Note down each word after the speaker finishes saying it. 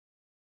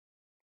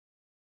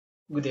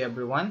Good day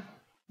everyone.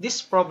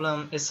 This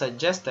problem is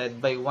suggested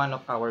by one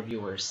of our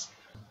viewers.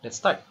 Let's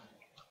start.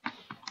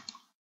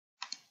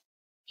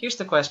 Here's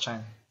the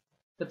question.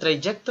 The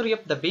trajectory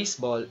of the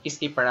baseball is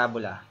a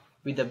parabola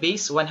with the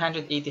base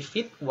 180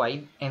 feet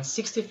wide and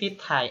 60 feet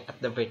high at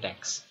the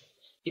vertex.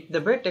 If the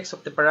vertex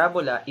of the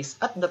parabola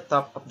is at the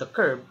top of the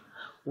curve,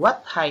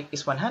 what height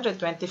is 120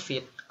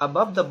 feet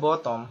above the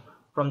bottom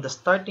from the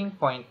starting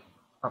point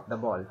of the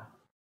ball?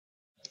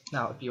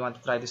 Now, if you want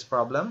to try this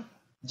problem,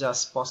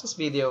 just pause this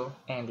video,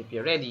 and if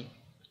you're ready,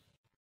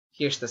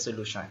 here's the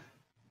solution.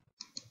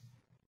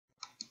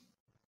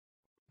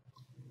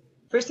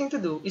 First thing to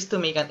do is to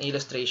make an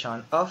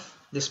illustration of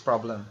this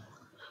problem.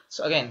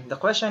 So again, the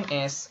question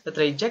is, the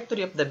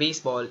trajectory of the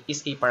baseball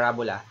is a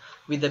parabola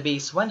with the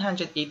base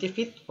 180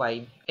 feet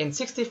wide and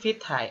 60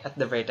 feet high at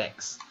the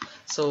vertex.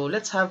 So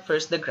let's have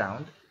first the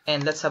ground,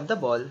 and let's have the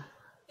ball,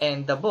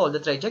 and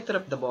the trajectory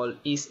of the ball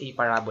is a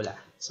parabola.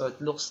 So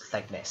it looks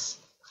like this.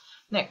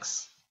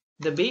 Next,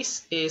 the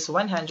base is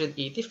 180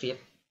 feet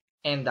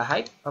and the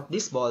height of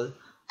this ball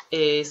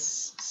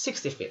is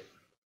 60 feet.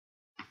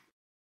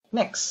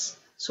 Next,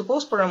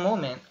 suppose for a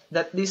moment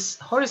that this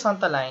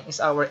horizontal line is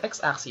our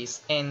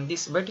x-axis and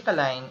this vertical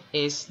line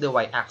is the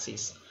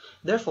y-axis.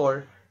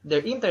 Therefore,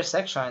 their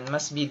intersection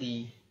must be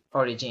the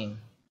origin.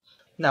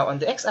 Now, on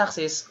the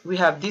x-axis, we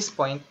have this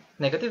point,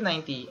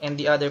 -90, and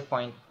the other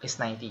point is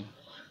 90.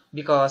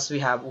 Because we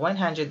have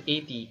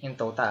 180 in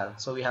total.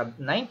 So we have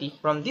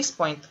 90 from this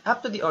point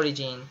up to the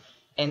origin,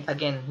 and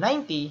again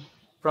 90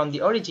 from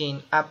the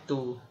origin up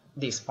to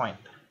this point.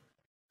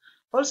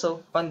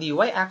 Also, on the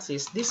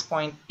y-axis, this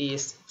point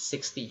is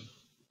 60.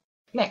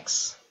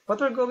 Next,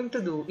 what we're going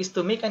to do is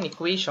to make an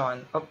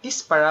equation of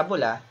this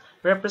parabola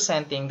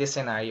representing this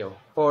scenario,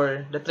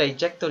 or the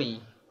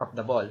trajectory of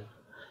the ball.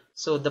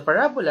 So the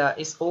parabola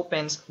is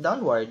opens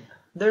downward,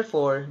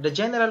 therefore the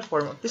general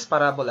form of this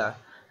parabola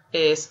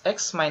is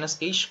x minus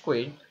h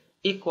squared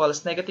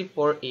equals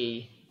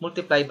 -4a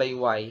multiplied by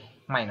y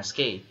minus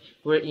k,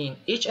 wherein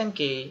h and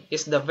k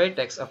is the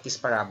vertex of this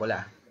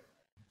parabola.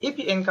 If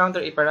you encounter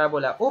a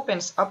parabola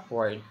opens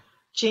upward,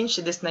 change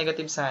this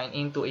negative sign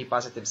into a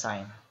positive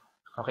sign.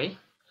 Okay?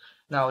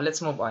 Now,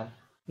 let's move on.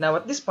 Now,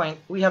 at this point,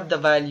 we have the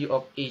value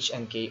of h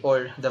and k,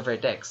 or the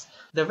vertex.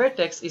 The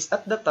vertex is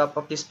at the top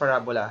of this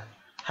parabola,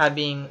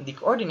 having the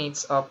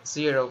coordinates of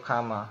 0,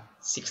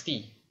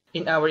 60.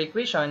 In our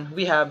equation,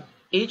 we have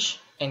h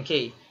and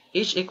k.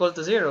 H equal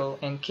to 0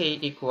 and k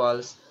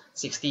equals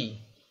 60.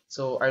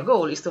 So our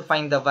goal is to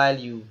find the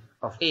value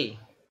of a.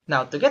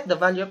 Now, to get the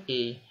value of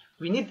a,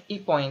 we need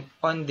a point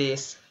on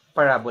this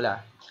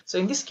parabola.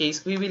 So in this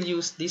case, we will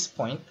use this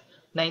point,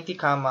 90,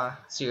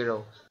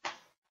 0.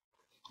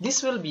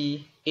 This will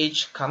be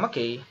h,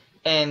 k,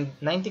 and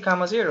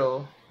 90,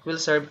 0 will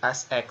serve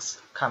as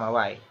x,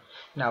 y.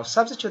 Now,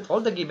 substitute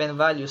all the given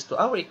values to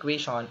our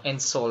equation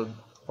and solve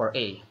for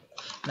a.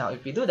 Now,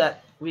 if we do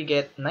that, we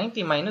get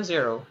 90 minus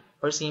 0,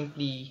 or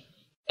simply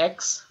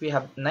x, we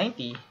have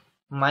 90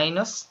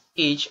 minus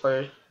h,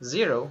 or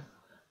 0,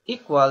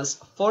 equals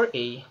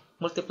 4a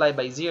multiplied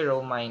by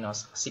 0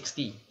 minus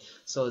 60.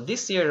 So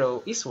this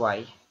 0 is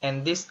y,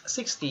 and this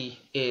 60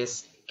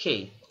 is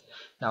k.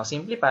 Now,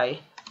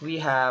 simplify, we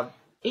have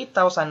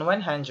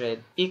 8,100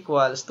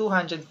 equals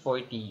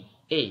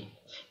 240a.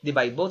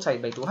 Divide both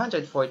sides by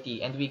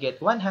 240, and we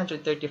get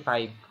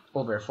 135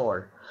 over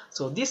 4.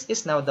 So this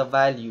is now the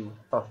value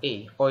of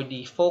a, or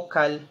the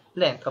focal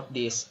length of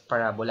this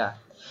parabola.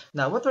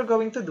 Now what we're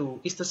going to do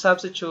is to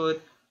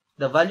substitute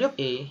the value of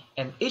a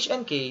and h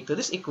and k to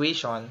this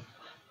equation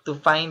to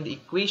find the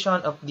equation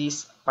of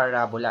this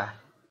parabola.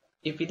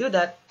 If we do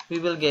that, we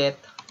will get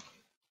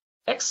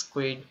x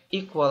squared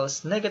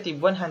equals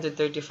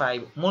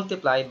 -135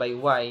 multiplied by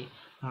y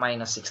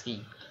minus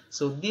 60.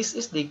 So this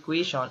is the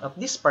equation of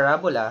this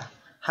parabola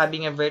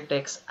having a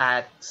vertex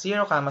at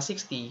 0,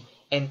 60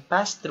 and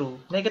pass through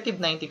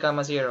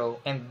 -90, 0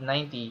 and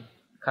 90,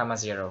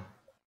 0.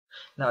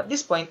 Now at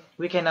this point,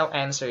 we can now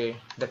answer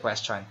the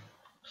question.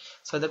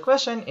 So the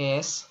question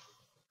is,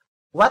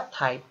 what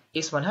height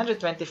is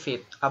 120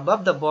 feet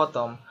above the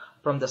bottom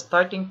from the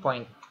starting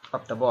point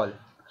of the ball?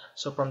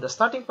 So from the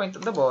starting point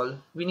of the ball,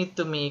 we need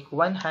to make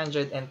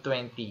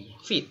 120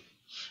 feet.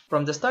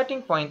 From the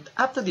starting point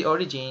up to the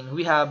origin,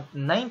 we have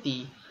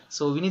 90,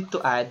 so we need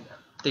to add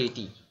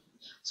 30.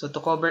 So to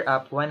cover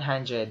up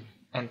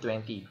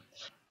 120.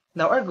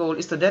 Now our goal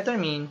is to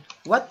determine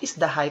what is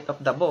the height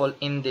of the ball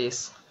in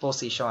this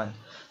position.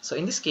 So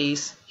in this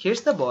case,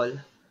 here's the ball,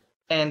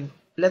 and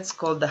let's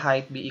call the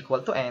height be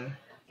equal to n,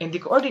 and the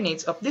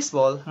coordinates of this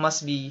ball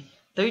must be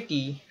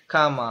 30,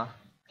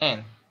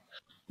 n.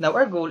 Now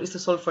our goal is to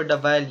solve for the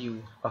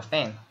value of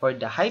n, or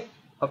the height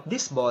of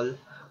this ball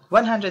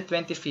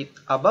 120 feet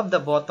above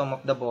the bottom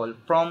of the ball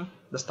from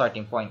the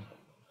starting point.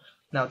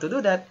 Now to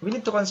do that, we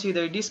need to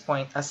consider this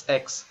point as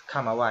x,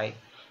 y.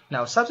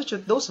 Now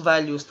substitute those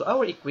values to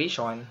our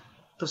equation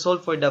to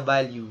solve for the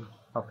value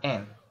of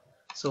n.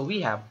 So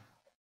we have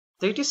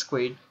 30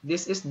 squared,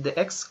 this is the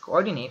x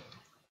coordinate,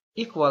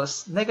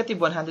 equals negative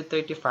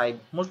 135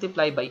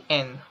 multiplied by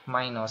n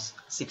minus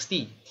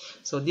 60.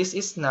 So this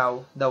is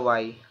now the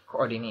y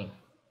coordinate.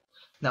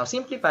 Now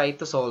simplify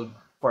to solve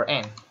for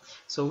n.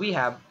 So we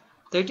have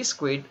 30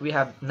 squared, we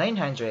have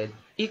 900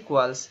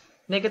 equals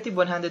negative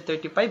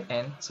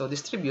 135n, so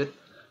distribute,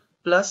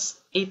 plus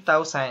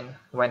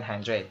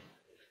 8,100.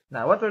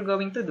 Now what we're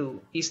going to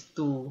do is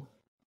to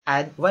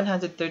add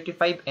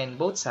 135n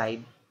both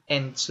sides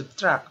and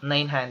subtract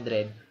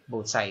 900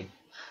 both sides.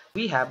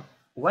 We have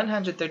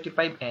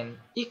 135n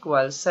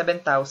equals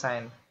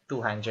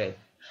 7,200.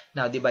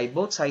 Now divide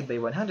both sides by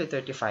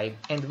 135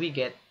 and we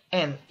get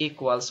n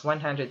equals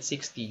 160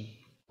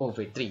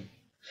 over 3.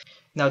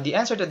 Now the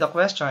answer to the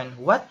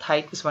question, what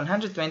height is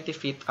 120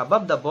 feet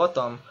above the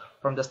bottom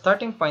from the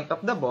starting point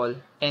of the ball,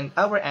 and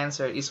our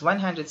answer is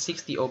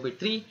 160 over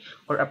 3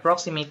 or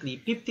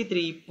approximately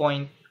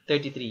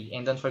 53.33.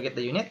 And don't forget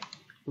the unit,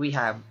 we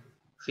have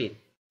feet.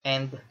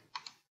 And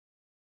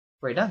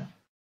we're done.